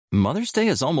Mother's Day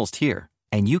is almost here,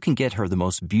 and you can get her the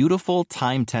most beautiful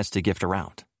time-tested gift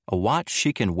around, a watch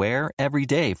she can wear every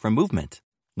day from Movement.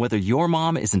 Whether your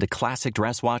mom is into classic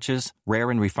dress watches, rare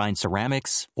and refined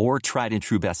ceramics, or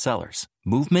tried-and-true bestsellers,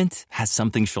 Movement has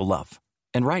something she'll love.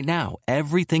 And right now,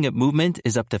 everything at Movement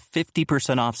is up to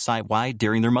 50% off site-wide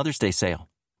during their Mother's Day sale.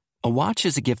 A watch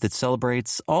is a gift that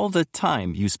celebrates all the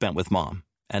time you spent with Mom,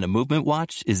 and a Movement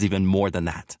watch is even more than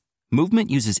that. Movement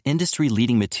uses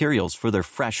industry-leading materials for their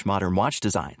fresh modern watch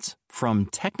designs, from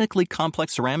technically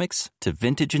complex ceramics to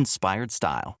vintage-inspired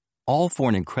style, all for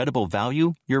an incredible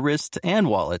value your wrist and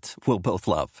wallet will both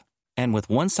love. And with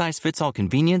one-size-fits-all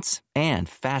convenience and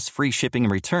fast free shipping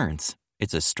and returns,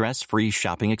 it's a stress-free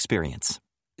shopping experience.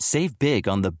 Save big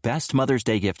on the best Mother's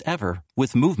Day gift ever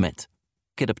with Movement.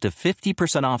 Get up to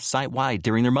 50% off site-wide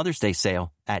during their Mother's Day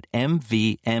sale at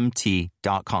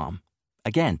MVMT.com.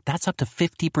 Again, that's up to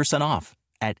 50% off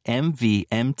at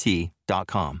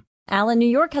MVMT.com. Al in New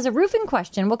York has a roofing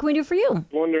question. What can we do for you?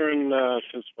 Wondering,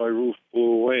 since my roof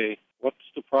blew away, what's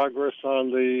the progress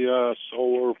on the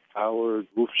solar-powered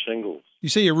roof shingles? You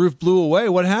say your roof blew away.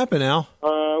 What happened, Al?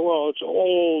 Well, it's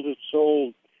old. It's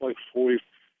old, like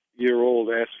 40-year-old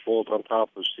asphalt on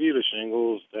top of cedar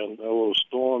shingles, and a little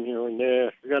storm here and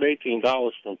there. We got $18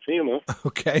 from FEMA.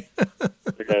 Okay.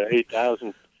 We got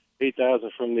 $8,000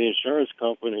 from the insurance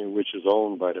company, which is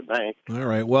owned by the bank. All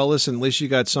right. Well, listen, at least you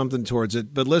got something towards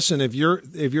it. But listen, if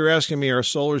you're asking me, are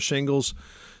solar shingles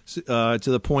to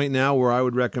the point now where I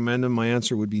would recommend them, my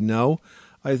answer would be no.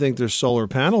 I think there's solar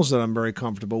panels that I'm very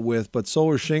comfortable with, but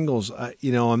solar shingles,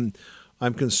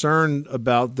 I'm concerned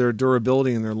about their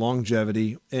durability and their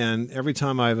longevity. And every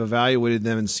time I've evaluated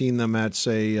them and seen them at,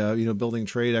 say, building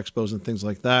trade expos and things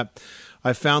like that,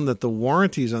 I found that the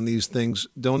warranties on these things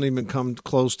don't even come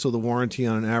close to the warranty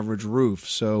on an average roof.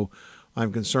 So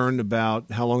I'm concerned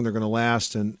about how long they're going to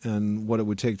last and what it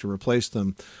would take to replace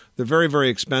them. They're very, very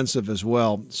expensive as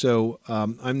well. So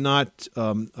I'm not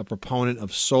a proponent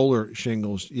of solar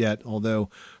shingles yet,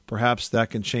 although perhaps that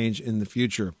can change in the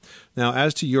future. Now,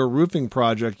 as to your roofing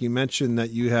project, you mentioned that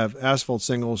you have asphalt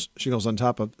shingles on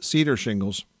top of cedar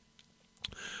shingles.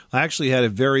 I actually had a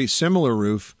very similar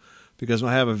roof because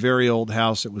I have a very old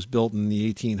house that was built in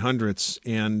the 1800s.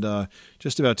 And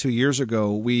just about 2 years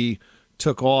ago, we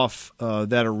took off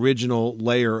that original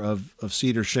layer of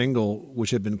cedar shingle,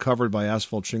 which had been covered by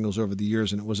asphalt shingles over the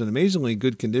years. And it was in amazingly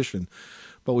good condition.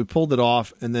 But we pulled it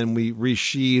off, and then we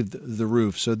resheathed the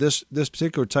roof. So this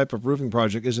particular type of roofing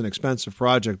project is an expensive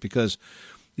project because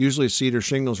usually cedar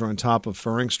shingles are on top of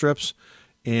furring strips,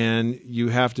 and you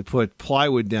have to put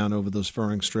plywood down over those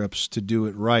furring strips to do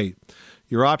it right.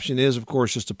 Your option is, of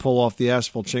course, just to pull off the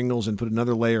asphalt shingles and put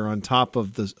another layer on top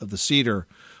of the cedar,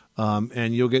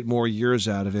 and you'll get more years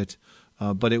out of it.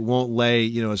 But it won't lay,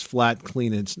 as flat,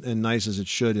 clean, and nice as it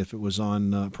should if it was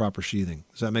on proper sheathing.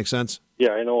 Does that make sense?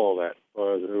 Yeah, I know all that.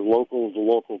 The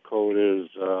local code is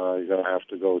you're going to have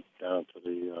to go down to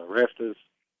the rafters,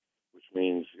 which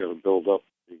means you're going to build up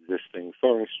the existing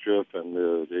furring strip and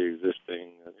the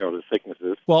existing, the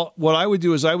thicknesses. Well, what I would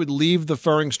do is I would leave the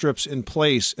furring strips in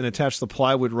place and attach the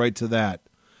plywood right to that.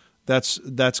 That's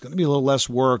going to be a little less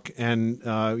work, and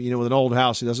with an old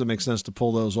house, it doesn't make sense to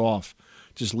pull those off.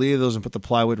 Just leave those and put the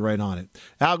plywood right on it.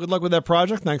 Al, good luck with that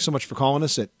project. Thanks so much for calling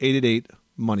us at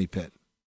 888-MONEY-PIT.